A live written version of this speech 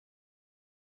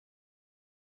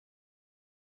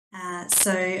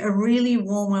So a really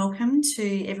warm welcome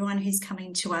to everyone who's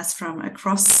coming to us from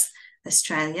across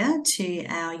Australia to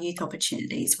our Youth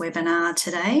Opportunities webinar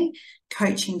today,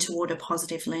 Coaching Toward a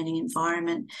Positive Learning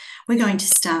Environment. We're going to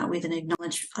start with an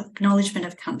acknowledgement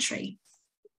of country.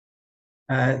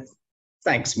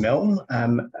 Thanks, Mel.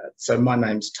 So my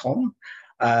name's Tom.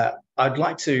 I'd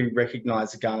like to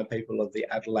recognise the Kaurna people of the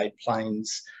Adelaide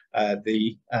Plains,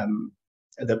 the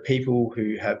people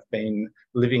who have been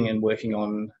living and working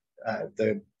on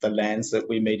the lands that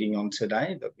we're meeting on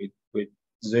today, that we're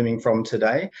zooming from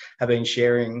today, have been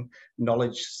sharing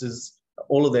knowledges,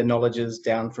 all of their knowledges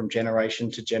down from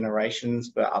generation to generations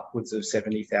for upwards of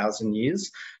 70,000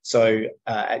 years. So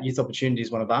at Youth Opportunities,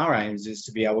 one of our aims is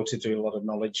to be able to do a lot of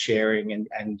knowledge sharing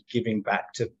and giving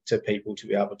back to people to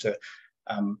be able to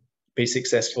be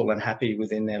successful and happy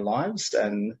within their lives.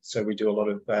 And so we do a lot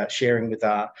of sharing with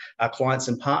our clients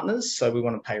and partners. So we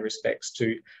want to pay respects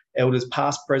to elders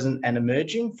past, present and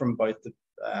emerging from both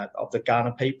of the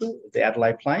Kaurna people, the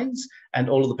Adelaide Plains, and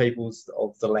all of the peoples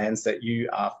of the lands that you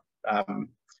are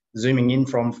zooming in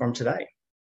from today.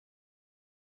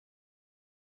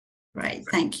 Great,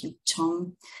 thank you,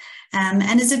 Tom. And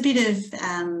as a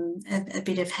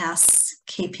bit of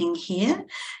housekeeping here,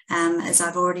 as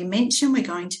I've already mentioned, we're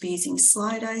going to be using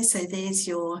Slido. So there's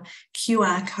your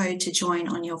QR code to join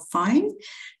on your phone,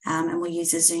 and we'll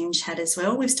use a Zoom chat as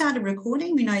well. We've started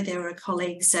recording. We know there are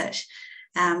colleagues that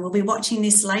we'll be watching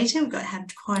this later. We've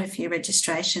had quite a few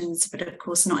registrations, but of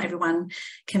course not everyone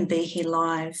can be here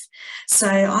live. So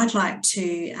I'd like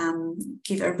to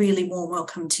give a really warm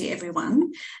welcome to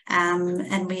everyone.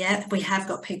 And we have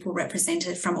got people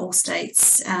represented from all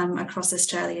states across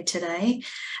Australia today.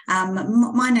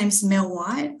 My name's Mel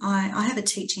White. I have a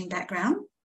teaching background,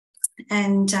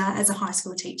 and as a high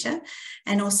school teacher,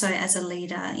 and also as a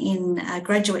leader in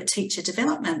graduate teacher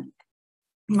development.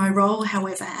 My role,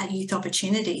 however, at Youth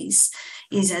Opportunities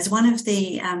is as one of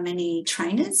the many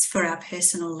trainers for our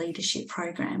personal leadership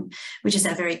program, which is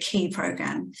a very key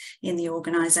program in the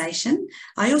organisation.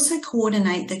 I also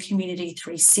coordinate the Community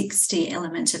 360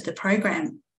 element of the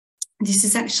program. This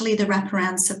is actually the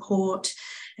wraparound support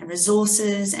and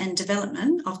resources and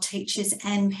development of teachers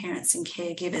and parents and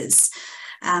caregivers.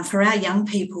 For our young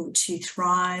people to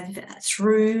thrive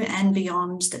through and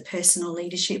beyond the personal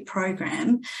leadership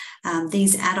program,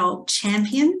 these adult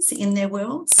champions in their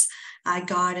worlds are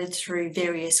guided through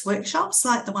various workshops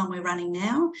like the one we're running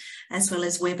now, as well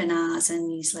as webinars and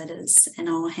newsletters. And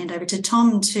I'll hand over to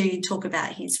Tom to talk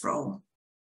about his role.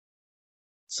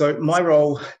 So my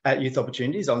role at Youth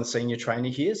Opportunities, I'm the senior trainer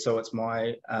here, so it's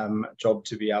my job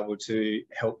to be able to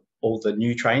help all the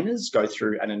new trainers go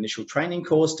through an initial training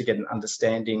course to get an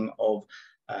understanding of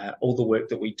all the work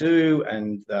that we do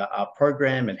and our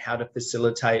program and how to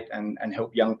facilitate and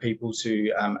help young people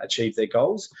to achieve their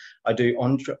goals. I do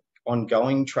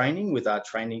ongoing training with our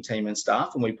training team and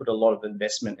staff, and we put a lot of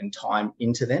investment and time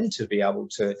into them to be able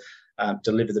to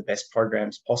deliver the best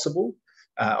programs possible.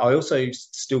 I also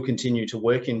still continue to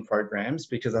work in programs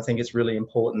because I think it's really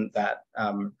important that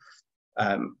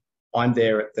I'm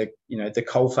there at the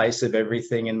coalface of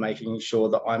everything and making sure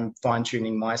that I'm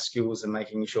fine-tuning my skills and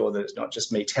making sure that it's not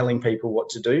just me telling people what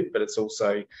to do, but it's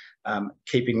also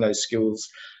keeping those skills,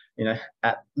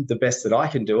 at the best that I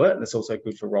can do it. And it's also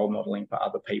good for role modelling for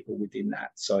other people within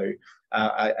that. So,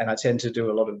 I tend to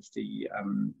do a lot of the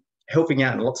helping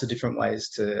out in lots of different ways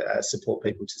to support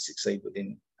people to succeed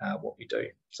within what we do.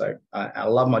 So I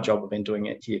love my job. I've been doing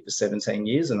it here for 17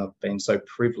 years, and I've been so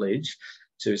privileged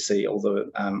to see all the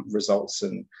results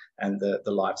and the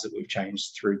lives that we've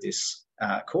changed through this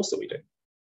course that we do.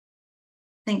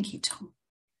 Thank you, Tom.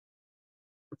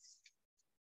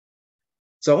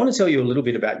 So I want to tell you a little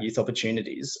bit about Youth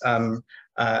Opportunities.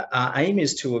 Our aim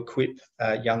is to equip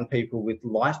young people with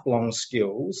lifelong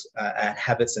skills,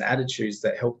 habits and attitudes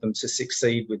that help them to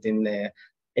succeed within their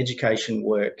education,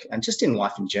 work, and just in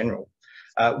life in general.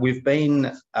 We've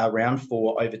been around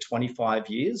for over 25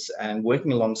 years, and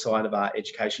working alongside of our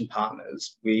education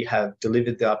partners, we have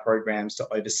delivered our programs to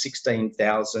over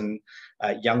 16,000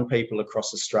 young people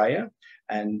across Australia.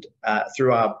 And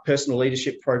through our personal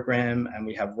leadership program, and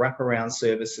we have wraparound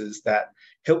services that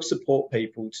help support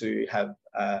people to have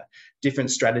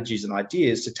different strategies and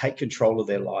ideas to take control of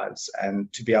their lives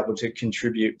and to be able to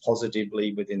contribute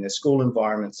positively within their school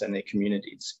environments and their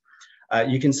communities.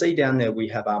 You can see down there we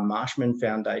have our Marshman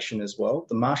Foundation as well.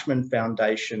 The Marshman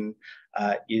Foundation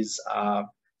is our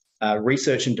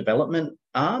research and development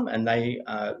arm, and they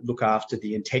look after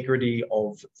the integrity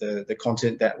of the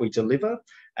content that we deliver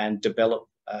and develop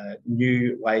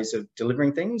new ways of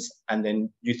delivering things, and then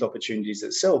youth opportunities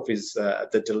itself is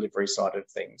the delivery side of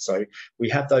things. So we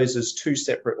have those as two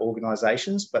separate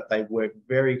organisations, but they work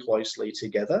very closely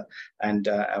together, and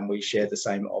we share the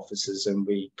same offices and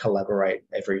we collaborate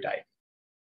every day.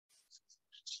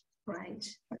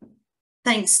 Great.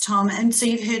 Thanks, Tom. And so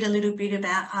you've heard a little bit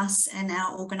about us and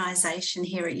our organisation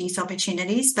here at Youth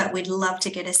Opportunities, but we'd love to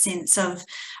get a sense of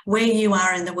where you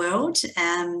are in the world.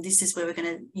 This is where we're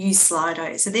going to use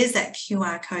Slido. So there's that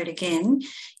QR code again,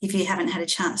 if you haven't had a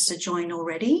chance to join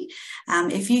already.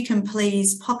 If you can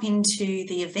please pop into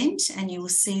the event and you will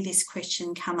see this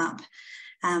question come up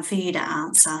for you to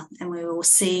answer, and we will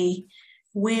see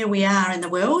where we are in the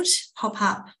world pop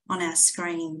up on our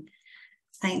screen.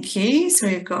 Thank you. So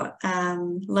we've got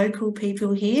local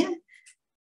people here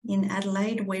in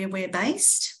Adelaide where we're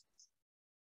based.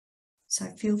 So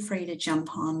feel free to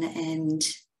jump on and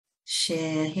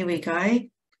share. Here we go.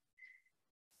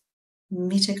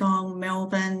 Mittagong,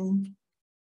 Melbourne,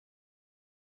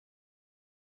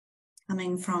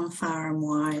 coming from far and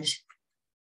wide.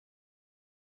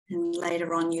 And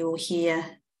later on you'll hear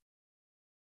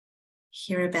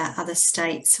about other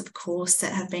states, of course,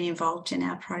 that have been involved in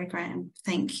our program.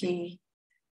 Thank you.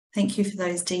 Thank you for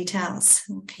those details.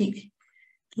 We'll keep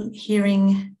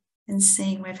hearing and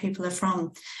seeing where people are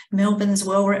from. Melbourne's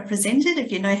well represented.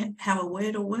 If you know how a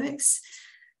word all works,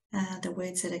 the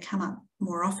words that have come up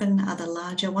more often are the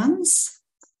larger ones.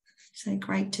 So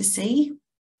great to see.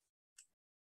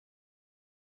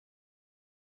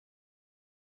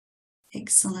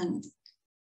 Excellent.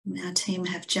 Our team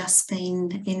have just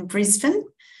been in Brisbane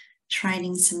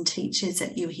training some teachers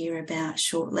that you'll hear about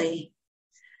shortly.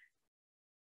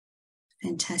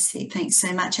 Fantastic. Thanks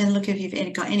so much. And look, if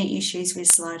you've got any issues with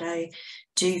Slido,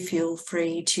 do feel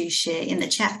free to share in the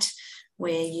chat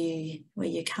where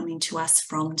you're coming to us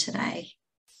from today.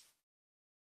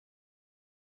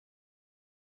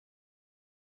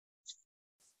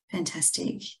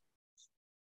 Fantastic.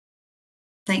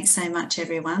 Thanks so much,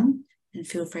 everyone. And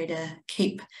feel free to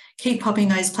keep popping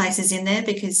those places in there,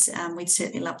 because we'd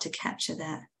certainly love to capture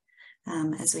that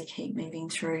as we keep moving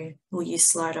through. We'll use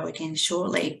Slido again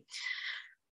shortly.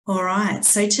 All right,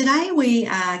 so today we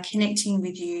are connecting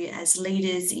with you as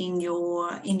leaders in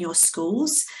your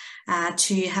schools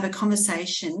to have a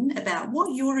conversation about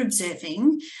what you're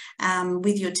observing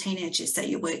with your teenagers that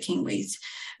you're working with.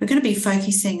 We're going to be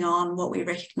focusing on what we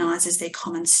recognise as their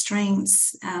common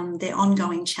strengths, their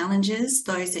ongoing challenges,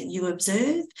 those that you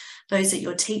observe, those that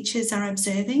your teachers are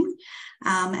observing.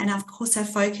 And of course, our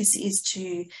focus is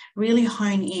to really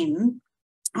hone in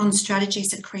on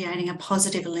strategies of creating a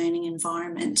positive learning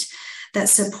environment that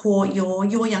support your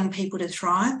young people to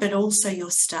thrive, but also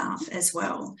your staff as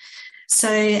well. So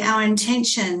our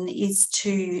intention is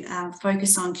to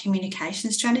focus on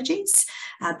communication strategies,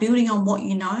 building on what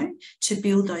you know to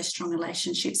build those strong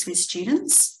relationships with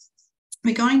students.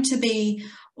 We're going to be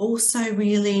also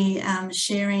really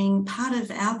sharing part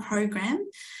of our program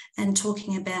and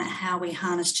talking about how we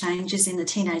harness changes in the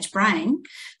teenage brain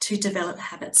to develop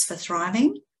habits for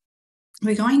thriving.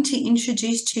 We're going to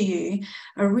introduce to you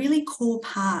a really core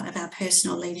part of our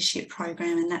personal leadership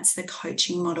program, and that's the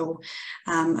coaching model,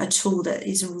 a tool that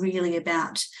is really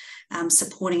about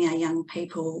supporting our young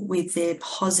people with their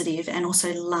positive and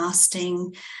also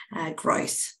lasting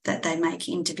growth that they make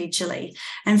individually.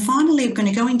 And finally, we're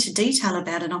going to go into detail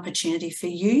about an opportunity for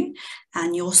you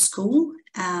and your school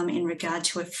in regard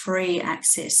to a free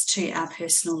access to our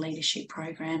personal leadership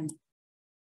program.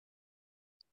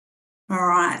 All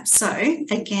right, so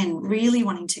again, really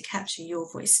wanting to capture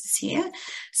your voices here.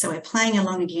 So we're playing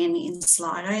along again in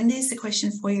Slido, and there's the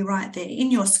question for you right there. In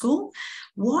your school,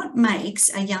 what makes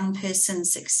a young person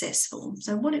successful?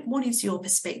 So what is your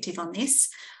perspective on this?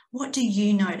 What do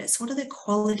you notice? What are the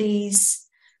qualities,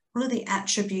 what are the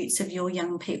attributes of your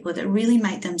young people that really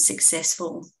make them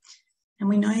successful? And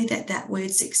we know that that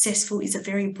word successful is a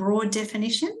very broad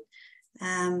definition.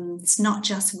 It's not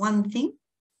just one thing.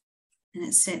 And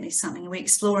it's certainly something we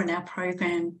explore in our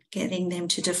program, getting them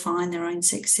to define their own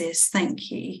success.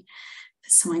 Thank you for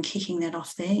someone kicking that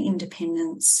off there,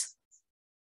 independence.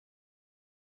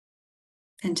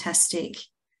 Fantastic.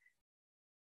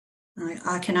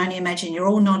 I can only imagine you're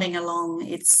all nodding along.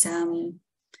 It's a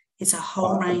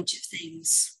whole range of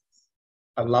things.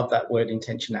 I love that word,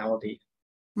 intentionality.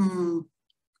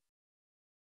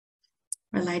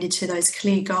 Related to those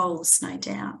clear goals, no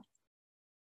doubt.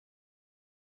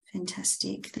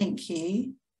 Fantastic, thank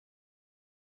you.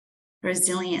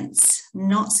 Resilience,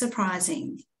 not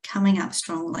surprising, coming up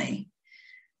strongly.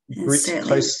 Grit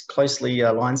closely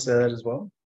aligns to that as well.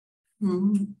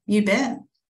 You bet.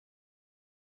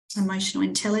 Emotional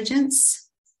intelligence,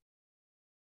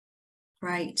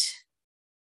 Great.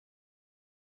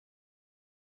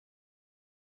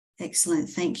 Excellent,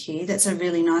 thank you. That's a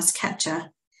really nice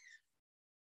capture.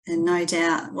 And no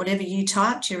doubt, whatever you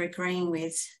typed, you're agreeing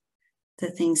with the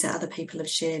things that other people have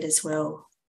shared as well.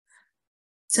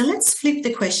 So let's flip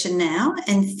the question now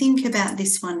and think about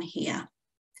this one here.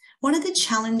 What are the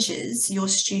challenges your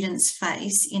students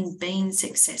face in being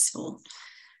successful?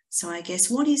 So I guess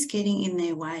what is getting in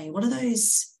their way? What are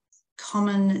those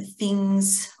common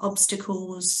things,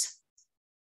 obstacles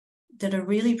that are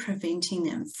really preventing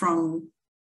them from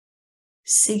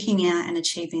seeking out and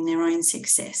achieving their own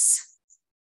success?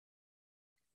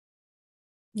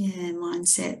 Yeah,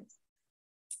 mindset.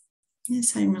 Yeah,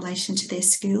 so in relation to their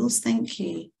skills, thank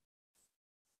you.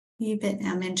 You bet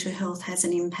our mental health has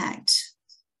an impact.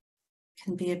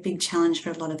 Can be a big challenge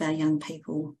for a lot of our young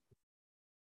people.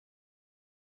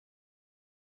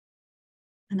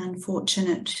 An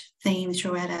unfortunate theme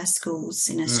throughout our schools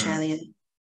in Australia.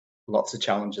 Lots of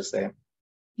challenges there.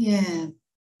 Yeah.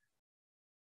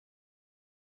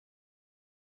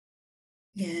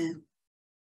 Yeah.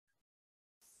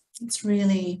 It's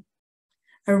really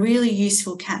a really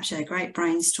useful capture, great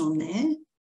brainstorm there.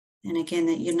 And again,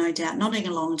 that you're no doubt nodding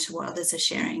along to what others are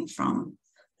sharing from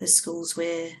the schools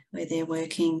where they're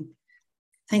working.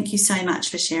 Thank you so much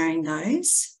for sharing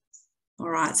those. All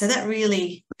right, so that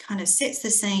really kind of sets the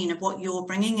scene of what you're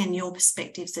bringing and your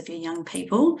perspectives of your young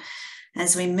people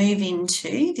as we move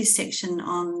into this section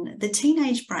on the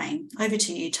teenage brain. Over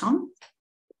to you, Tom.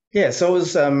 Yeah, so it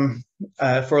was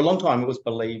for a long time it was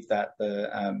believed that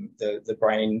the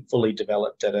brain fully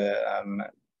developed at a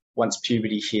once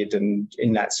puberty hit and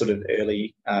in that sort of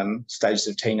early stages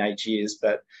of teenage years,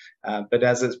 but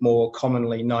as it's more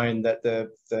commonly known that the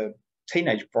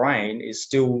teenage brain is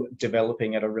still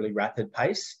developing at a really rapid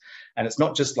pace, and it's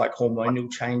not just like hormonal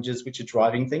changes which are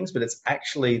driving things, but it's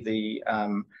actually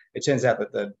it turns out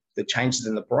that the changes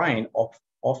in the brain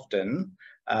often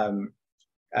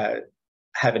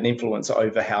have an influence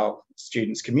over how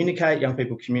students communicate, young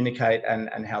people communicate,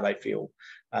 and how they feel.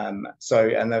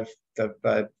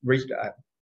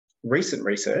 Recent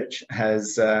research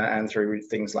has, and through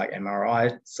things like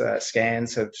MRI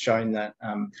scans, have shown that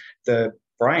the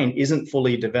brain isn't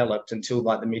fully developed until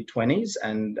like the mid-20s,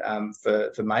 and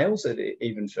for males,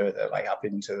 even further, like up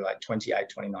into like 28,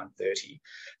 29, 30.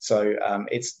 So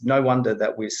it's no wonder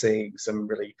that we're seeing some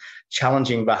really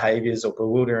challenging behaviours or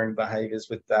bewildering behaviours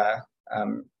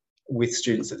with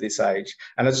students at this age.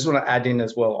 And I just want to add in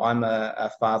as well, I'm a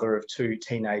father of 2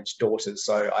 teenage daughters,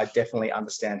 so I definitely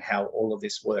understand how all of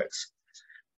this works.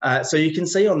 So you can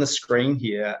see on the screen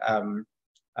here,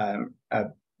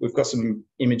 we've got some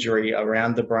imagery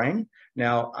around the brain.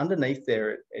 Now, underneath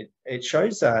there, it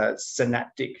shows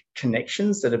synaptic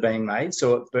connections that are being made.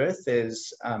 So at birth,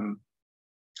 there's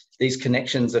these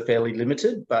connections are fairly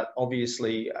limited, but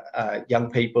obviously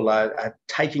young people are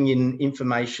taking in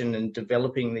information and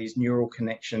developing these neural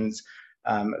connections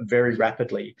very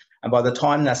rapidly. And by the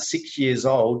time they're 6 years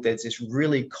old, there's this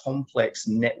really complex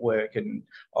network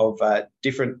of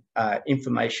different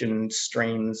information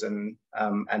streams and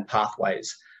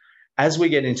pathways. As we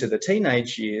get into the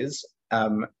teenage years,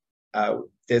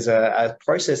 there's a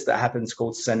process that happens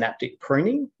called synaptic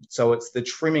pruning. So it's the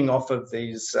trimming off of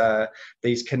these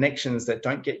connections that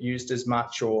don't get used as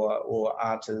much or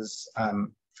aren't as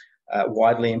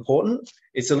widely important.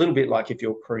 It's a little bit like if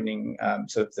you're pruning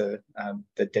sort of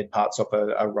the dead parts off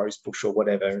a rose bush or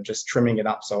whatever, and just trimming it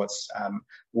up so it's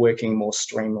working more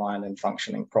streamlined and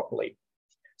functioning properly.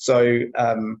 So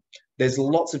there's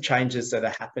lots of changes that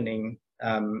are happening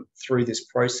through this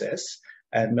process.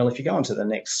 And Mel, if you go on to the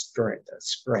next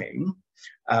screen,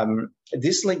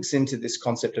 this links into this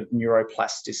concept of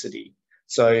neuroplasticity.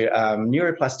 So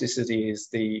neuroplasticity is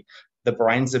the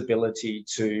brain's ability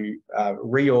to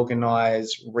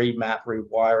reorganize, remap,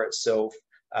 rewire itself,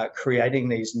 creating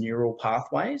these neural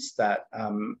pathways that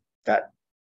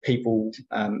people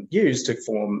use to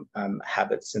form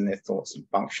habits in their thoughts and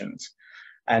functions.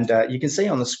 And you can see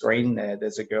on the screen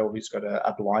there's a girl who's got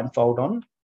a blindfold on.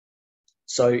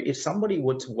 So if somebody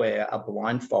were to wear a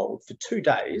blindfold for 2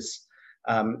 days,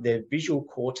 their visual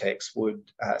cortex would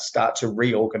start to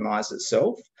reorganize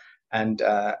itself, and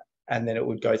then it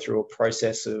would go through a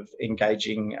process of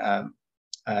engaging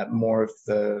more of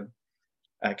the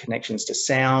connections to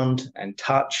sound and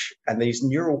touch. And these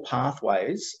neural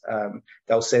pathways,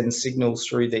 they'll send signals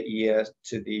through the ear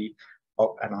to the,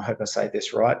 and I hope I say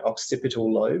this right,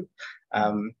 occipital lobe,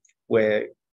 where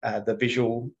the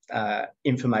visual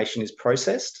information is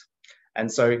processed.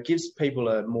 And so it gives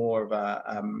people more of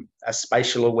a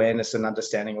spatial awareness and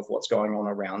understanding of what's going on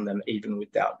around them, even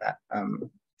without that,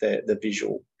 the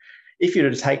visual. if you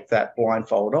were to take that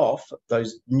blindfold off,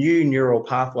 those new neural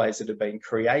pathways that have been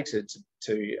created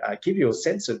to give you a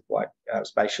sense of like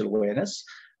spatial awareness,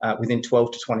 within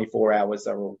 12 to 24 hours,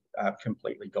 they're all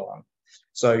completely gone.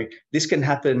 So this can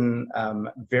happen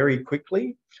very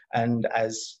quickly. And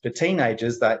as for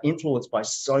teenagers, they're influenced by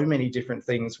so many different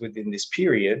things within this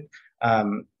period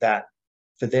that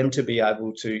for them to be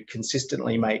able to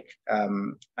consistently make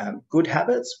good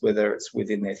habits, whether it's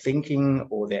within their thinking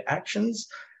or their actions,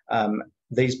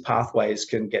 these pathways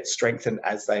can get strengthened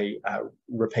as they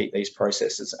repeat these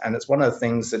processes. And it's one of the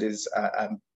things that is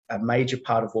a major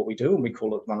part of what we do, and we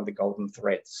call it one of the golden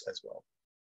threads as well.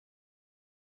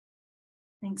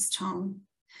 Thanks, Tom.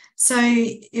 So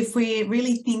if we're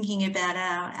really thinking about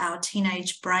our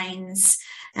teenage brains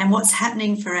and what's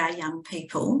happening for our young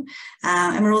people,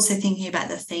 and we're also thinking about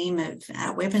the theme of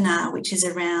our webinar, which is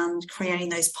around creating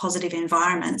those positive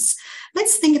environments,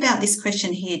 let's think about this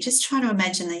question here. Just try to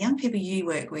imagine the young people you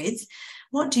work with.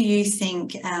 What do you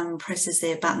think presses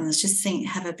their buttons? Just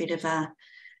have a bit of a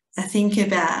think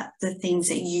about the things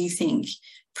that you think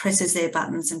presses their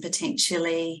buttons and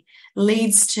potentially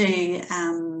leads to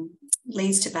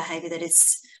behaviour that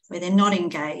is where they're not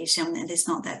engaged and there's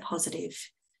not that positive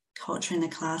culture in the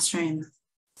classroom.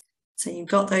 So you've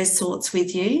got those thoughts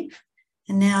with you.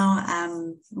 And now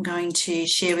I'm going to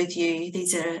share with you,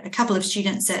 these are a couple of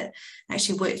students that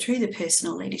actually work through the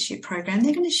personal leadership program.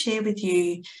 They're going to share with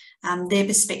you their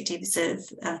perspectives of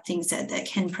things that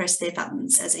can press their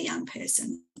buttons as a young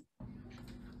person.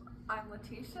 I'm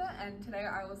Letitia, and today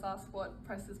I was asked what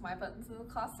presses my buttons in the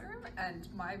classroom, and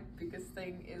my biggest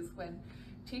thing is when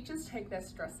teachers take their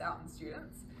stress out on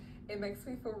students. It makes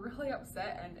me feel really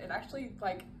upset, and it actually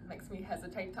makes me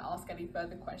hesitate to ask any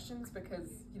further questions because,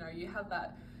 you know, you have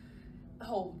that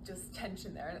whole just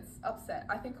tension there and it's upset.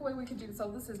 I think a way we could do to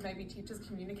solve this is maybe teachers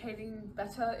communicating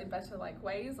better in better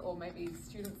ways, or maybe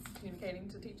students communicating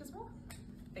to teachers more.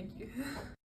 Thank you.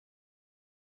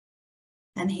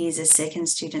 And here's a second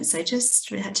student. So just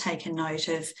take a note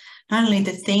of not only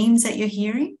the themes that you're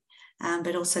hearing,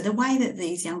 but also the way that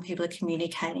these young people are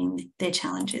communicating their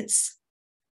challenges.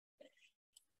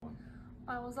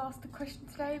 I was asked a question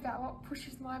today about what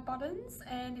pushes my buttons,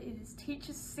 and it is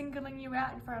teachers singling you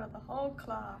out in front of the whole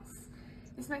class.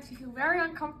 This makes me feel very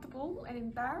uncomfortable and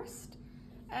embarrassed,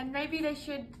 and maybe they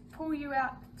should pull you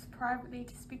out privately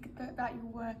to speak about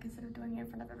your work instead of doing it in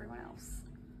front of everyone else.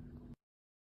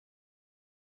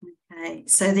 Okay,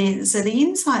 so the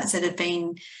insights that have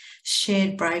been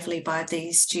shared bravely by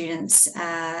these students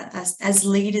as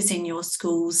leaders in your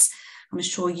schools, I'm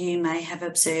sure you may have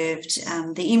observed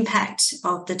the impact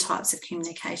of the types of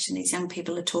communication these young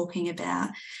people are talking about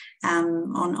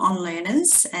on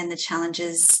learners and the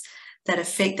challenges that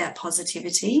affect that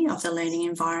positivity of the learning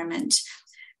environment.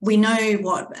 We know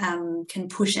what can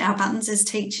push our buttons as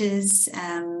teachers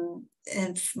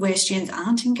where students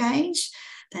aren't engaged.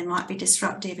 They might be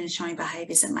disruptive and showing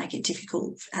behaviours that make it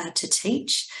difficult to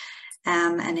teach.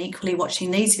 And equally, watching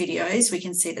these videos, we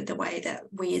can see that the way that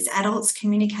we as adults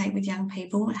communicate with young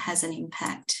people has an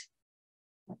impact.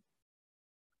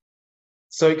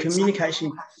 So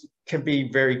communication can be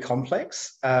very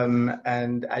complex.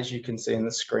 And as you can see on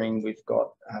the screen, we've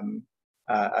got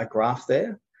a graph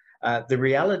there. The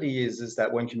reality is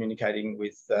that when communicating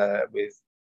with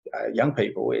young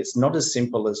people, it's not as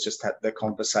simple as just have the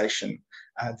conversation.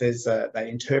 They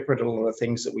interpret all of the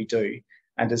things that we do.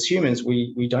 And as humans,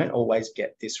 we don't always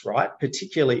get this right,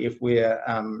 particularly if we're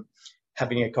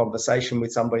having a conversation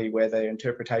with somebody where their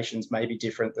interpretations may be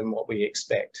different than what we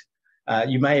expect.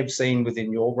 You may have seen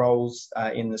within your roles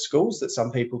in the schools that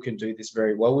some people can do this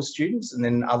very well with students, and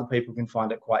then other people can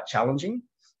find it quite challenging.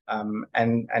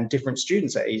 And different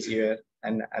students are easier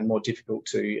and more difficult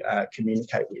to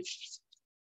communicate with.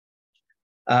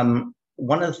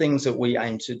 One of the things that we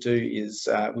aim to do is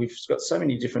we've got so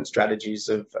many different strategies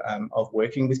of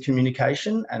working with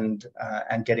communication and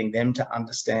getting them to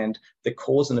understand the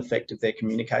cause and effect of their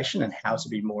communication and how to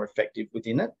be more effective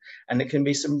within it. And it can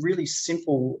be some really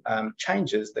simple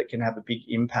changes that can have a big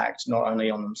impact not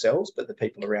only on themselves but the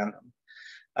people around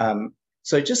them.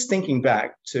 So just thinking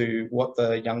back to what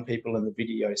the young people in the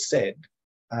video said,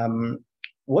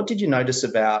 what did you notice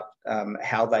about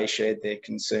how they shared their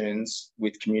concerns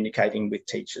with communicating with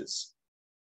teachers?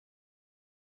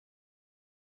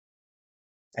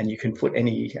 And you can put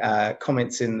any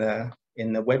comments in the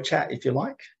web chat if you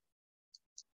like.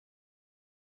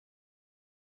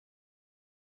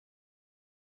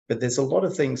 But there's a lot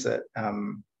of things that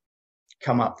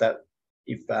come up that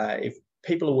if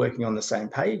people are working on the same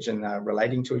page and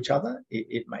relating to each other,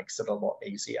 it makes it a lot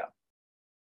easier.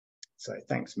 So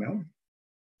thanks, Mel.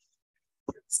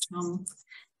 Tom.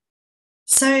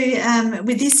 So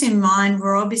with this in mind,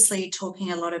 we're obviously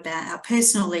talking a lot about our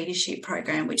personal leadership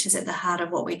program, which is at the heart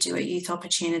of what we do at Youth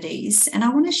Opportunities. And I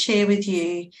want to share with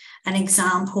you an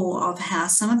example of how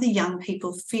some of the young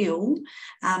people feel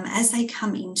as they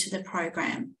come into the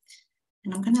program.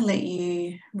 And I'm going to let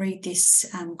you read this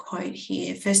quote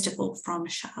here, first of all, from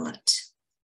Charlotte.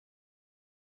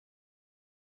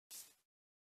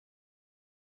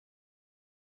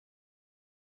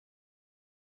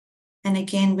 And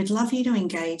again, we'd love you to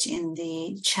engage in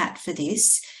the chat for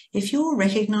this. If you're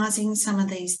recognising some of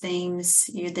these themes,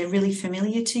 they're really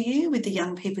familiar to you with the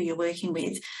young people you're working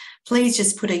with, please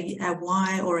just put a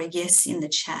Y or a yes in the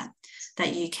chat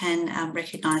that you can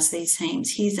recognise these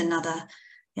themes. Here's another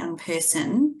young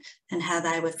person and how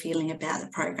they were feeling about the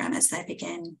program as they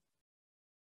began.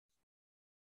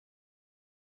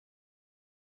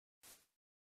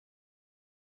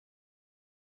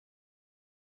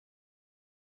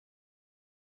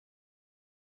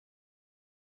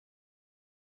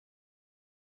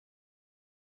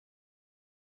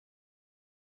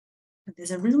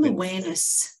 There's a real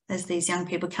awareness as these young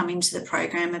people come into the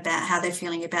program about how they're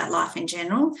feeling about life in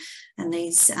general. And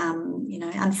these, you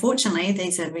know, unfortunately,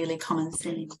 these are really common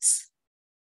themes.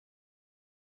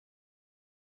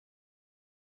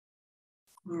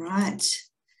 All right.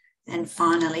 And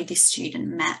finally, this student,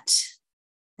 Matt,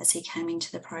 as he came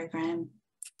into the program.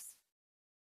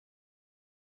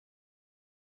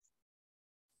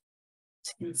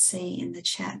 As you can see in the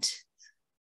chat.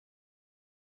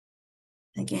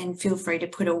 Again, feel free to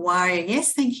put a Y or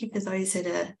yes. Thank you for those that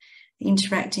are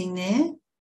interacting there.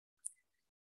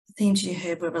 The themes you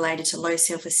heard were related to low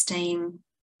self-esteem,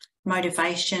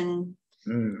 motivation,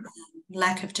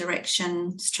 lack of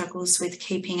direction, struggles with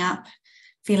keeping up,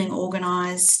 feeling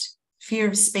organised, fear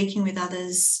of speaking with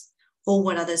others, or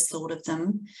what others thought of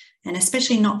them, and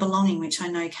especially not belonging, which I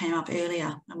know came up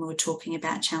earlier when we were talking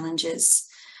about challenges.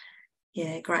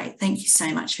 Yeah, great. Thank you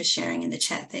so much for sharing in the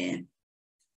chat there.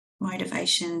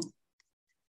 Motivation,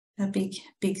 a big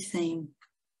theme.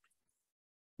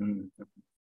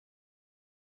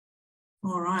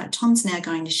 All right, Tom's now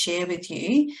going to share with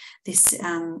you this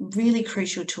really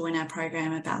crucial tool in our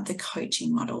program about the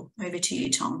coaching model. Over to you,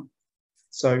 Tom.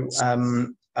 So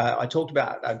I talked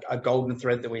about a golden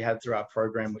thread that we had through our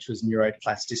program, which was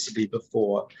neuroplasticity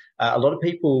before. A lot of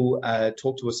people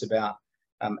talk to us about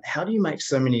how do you make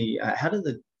so many, how do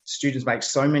the students make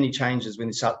so many changes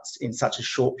in such a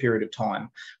short period of time?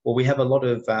 Well, we have a lot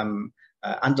of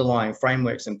underlying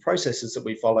frameworks and processes that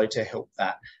we follow to help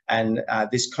that. And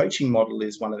this coaching model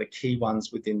is one of the key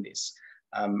ones within this.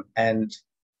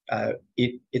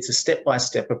 It's a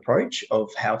step-by-step approach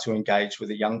of how to engage with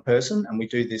a young person. And we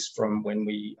do this from when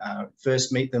we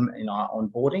first meet them in our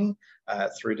onboarding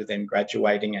through to them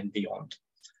graduating and beyond.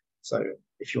 So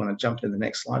if you want to jump to the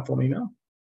next slide for me, Mel.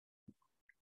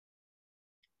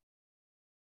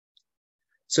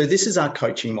 So this is our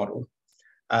coaching model.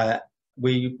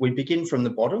 We begin from the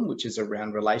bottom, which is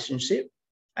around relationship.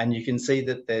 And you can see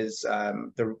that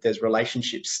there's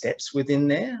relationship steps within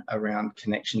there around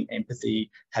connection, empathy,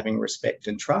 having respect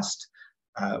and trust.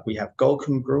 We have goal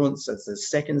congruence as the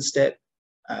second step,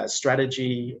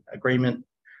 strategy, agreement,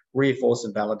 reinforce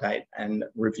and validate, and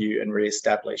review and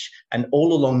reestablish. And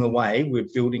all along the way, we're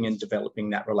building and developing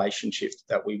that relationship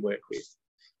that we work with.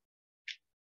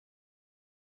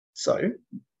 So,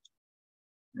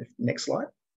 next slide.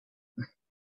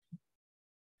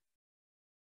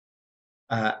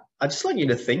 I'd just like you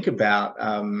to think about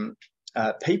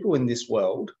people in this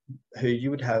world who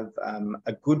you would have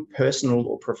a good personal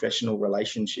or professional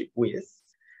relationship with,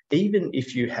 even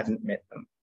if you hadn't met them.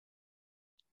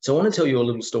 So I want to tell you a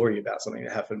little story about something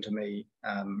that happened to me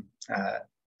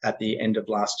at the end of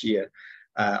last year.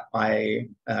 I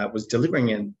was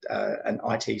delivering an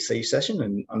ITC session,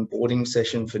 an onboarding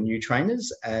session for new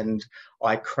trainers, and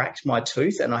I cracked my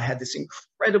tooth and I had this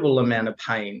incredible amount of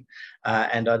pain,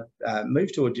 and I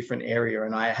moved to a different area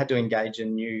and I had to engage a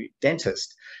new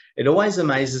dentist. It always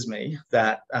amazes me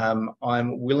that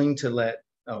I'm willing to let,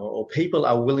 or people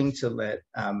are willing to let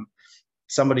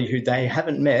somebody who they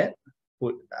haven't met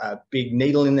put a big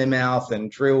needle in their mouth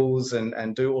and drills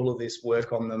and do all of this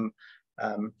work on them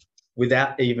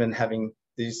without even having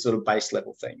these sort of base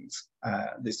level things,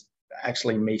 this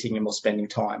actually meeting them or spending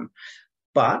time.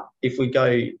 But if we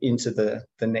go into the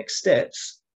next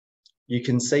steps, you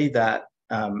can see that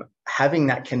having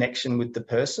that connection with the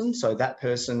person, so that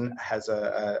person has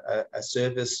a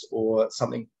service or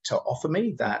something to offer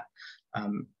me that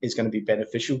is going to be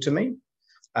beneficial to me.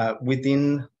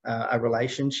 Within a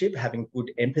relationship, having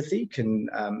good empathy can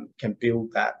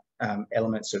build that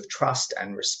elements of trust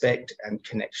and respect and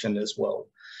connection as well.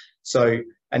 So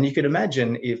And you could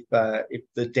imagine if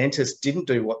the dentist didn't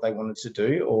do what they wanted to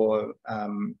do, or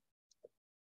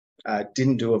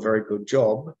didn't do a very good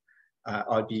job,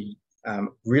 I'd be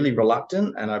really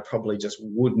reluctant, and I probably just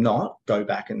would not go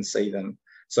back and see them.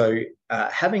 So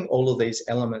having all of these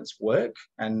elements work,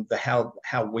 and how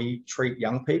we treat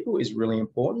young people is really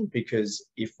important, because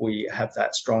if we have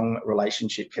that strong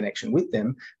relationship connection with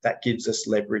them, that gives us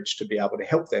leverage to be able to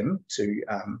help them to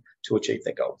achieve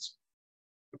their goals.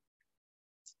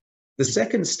 The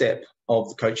second step of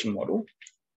the coaching model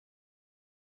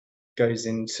goes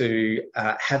into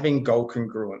having goal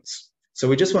congruence. So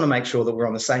we just want to make sure that we're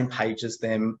on the same page as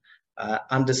them,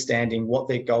 understanding what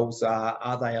their goals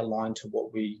are they aligned to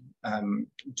what we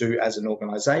do as an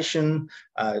organisation,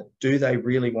 do they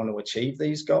really want to achieve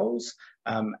these goals,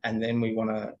 and then we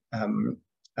want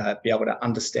to be able to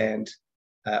understand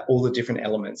all the different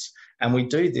elements. And we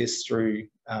do this through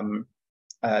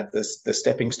the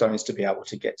stepping stones to be able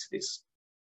to get to this.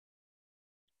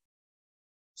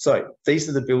 So these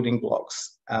are the building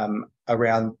blocks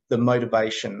around the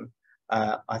motivation.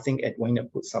 I think Edwina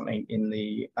put something in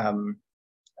the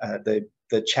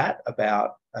chat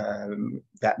about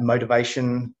that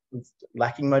motivation,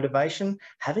 lacking motivation.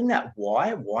 Having that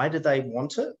why do they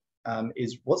want it,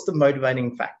 is what's the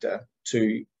motivating factor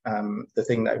to the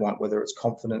thing they want, whether it's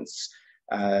confidence,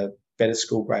 better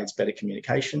school grades, better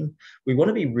communication. We want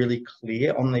to be really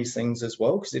clear on these things as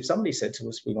well, because if somebody said to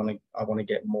us, I want to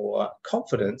get more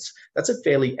confidence, that's a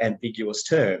fairly ambiguous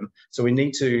term. So we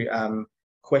need to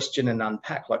question and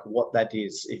unpack like what that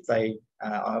is. If they,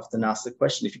 I often ask the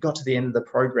question, if you got to the end of the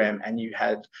program and you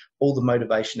had all the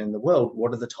motivation in the world,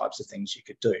 what are the types of things you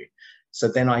could do? So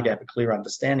then I get a clear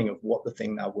understanding of what the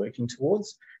thing they're working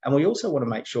towards. And we also want to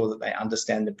make sure that they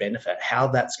understand the benefit, how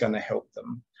that's going to help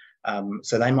them.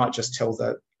 So they might just tell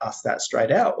us that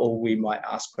straight out, or we might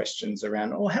ask questions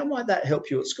around, oh, how might that help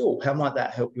you at school? How might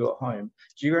that help you at home?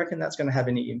 Do you reckon that's going to have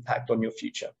any impact on your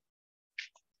future?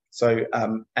 So,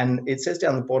 and it says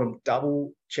down the bottom,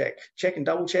 check and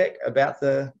double check about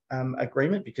the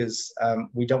agreement, because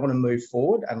we don't want to move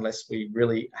forward unless we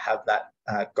really have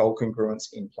that goal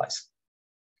congruence in place.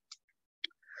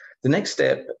 The next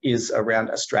step is around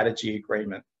a strategy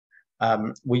agreement.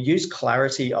 We use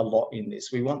clarity a lot in this.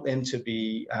 We want them to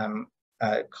be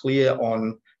clear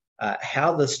on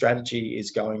how the strategy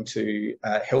is going to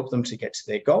help them to get to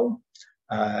their goal,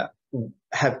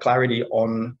 have clarity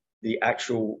on the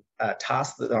actual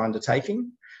task that they're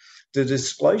undertaking. The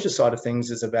disclosure side of things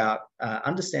is about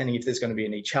understanding if there's going to be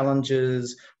any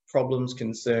challenges, problems,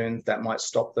 concerns that might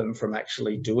stop them from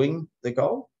actually doing the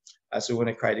goal. So we want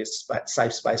to create a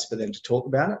safe space for them to talk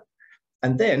about it.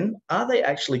 And then, are they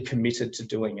actually committed to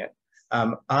doing it?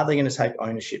 Are they going to take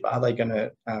ownership? Are they going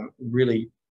to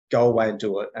really go away and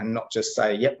do it, and not just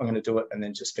say, yep, I'm going to do it, and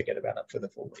then just forget about it for the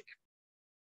full week?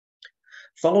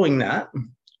 Following that,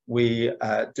 we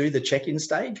do the check-in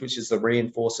stage, which is the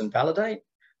reinforce and validate.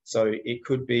 So it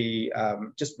could be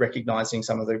just recognising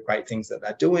some of the great things that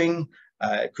they're doing.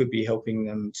 It could be helping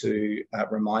them to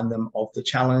remind them of the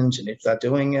challenge, and if they're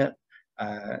doing it,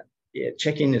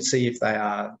 check in and see if they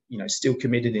are, still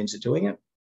committed into doing it.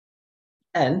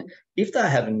 And if they're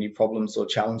having new problems or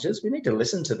challenges, we need to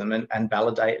listen to them and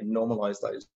validate and normalise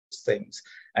those things.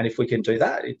 And if we can do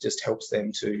that, it just helps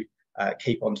them to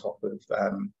keep on top of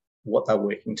what they're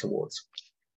working towards.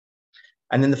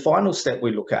 And then the final step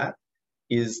we look at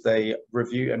is the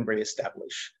review and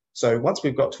re-establish. So once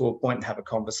we've got to a point and have a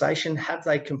conversation, have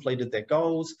they completed their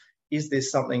goals? Is there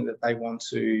something that they want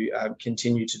to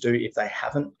continue to do if they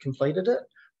haven't completed it?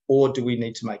 Or do we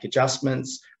need to make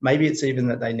adjustments? Maybe it's even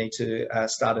that they need to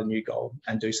start a new goal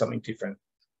and do something different.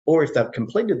 Or if they've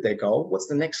completed their goal, what's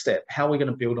the next step? How are we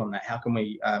going to build on that? How can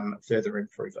we further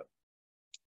improve it?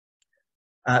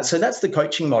 So that's the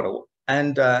coaching model.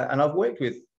 And I've worked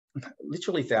with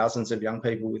literally thousands of young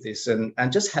people with this, and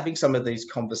just having some of these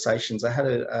conversations. I had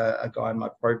a guy in my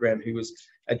program who was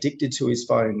addicted to his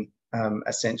phone,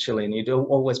 essentially, and he'd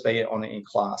always be on it in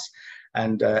class.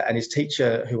 And his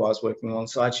teacher, who I was working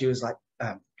alongside, she was like,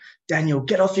 Daniel,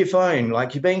 get off your phone,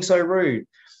 like you're being so rude.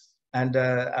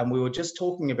 And we were just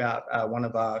talking about one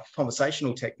of our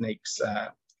conversational techniques.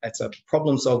 It's a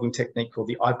problem-solving technique called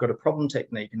the I've got a problem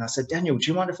technique. And I said, Daniel, do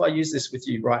you mind if I use this with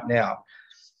you right now?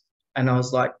 And I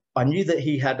was like, I knew that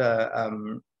he had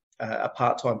a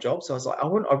part-time job. So I was like,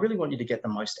 I really want you to get the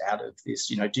most out of this.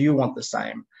 Do you want the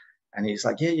same? And he's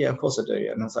like, yeah, of course I do.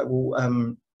 And I was like,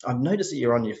 well, I've noticed that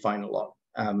you're on your phone a lot,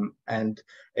 and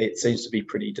it seems to be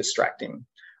pretty distracting.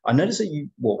 I noticed that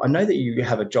I know that you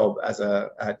have a job as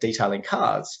a detailing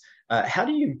cars. How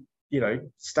do you,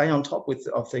 stay on top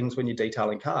of things when you're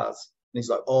detailing cars? he's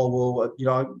like, oh, well, you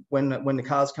know, when the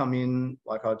cars come in,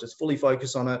 like I'll just fully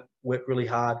focus on it, work really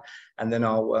hard, and then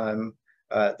I'll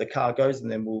the car goes,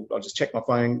 and then I'll just check my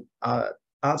phone,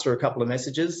 answer a couple of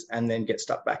messages, and then get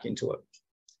stuck back into it.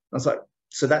 I was like,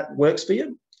 so that works for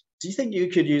you? Do you think you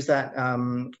could use that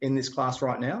in this class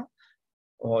right now?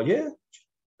 Or yeah,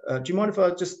 do you mind if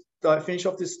I just finish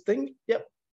off this thing? Yep.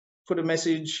 Put a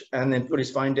message and then put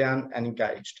his phone down and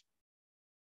engaged.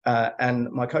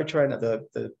 And my co-trainer,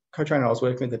 the co-trainer I was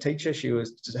working with, the teacher,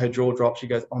 her jaw dropped. She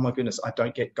goes, oh my goodness, I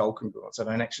don't get goal congruence. I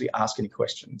don't actually ask any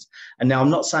questions. And now I'm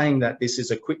not saying that this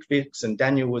is a quick fix and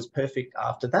Daniel was perfect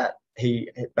after that.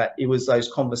 But it was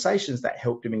those conversations that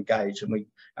helped him engage. And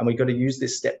we got to use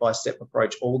this step-by-step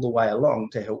approach all the way along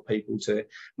to help people to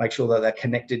make sure that they're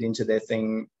connected into their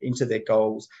thing, into their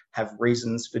goals, have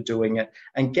reasons for doing it,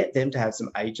 and get them to have some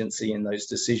agency in those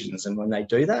decisions. And when they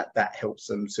do that, that helps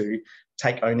them to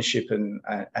take ownership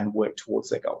and work towards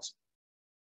their goals.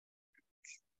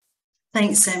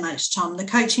 Thanks so much, Tom. The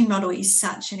coaching model is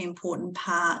such an important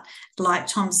part, like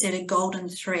Tom said, a golden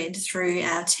thread through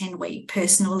our 10-week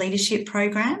personal leadership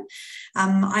program.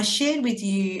 I shared with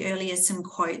you earlier some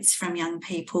quotes from young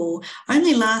people,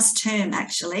 only last term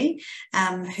actually,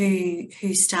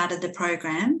 who started the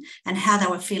program and how they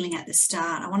were feeling at the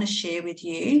start. I want to share with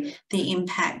you the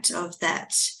impact of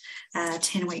that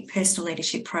 10-week personal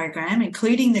leadership program,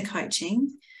 including the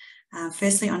coaching.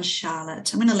 Firstly, on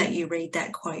Charlotte. I'm going to let you read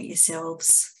that quote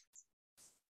yourselves.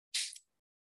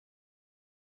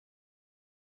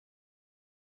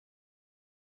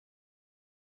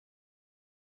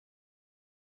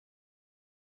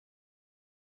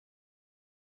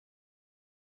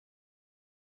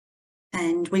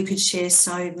 And we could share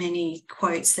so many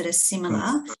quotes that are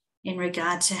similar in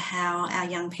regard to how our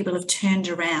young people have turned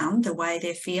around the way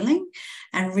they're feeling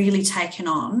and really taken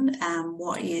on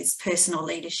what is personal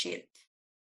leadership.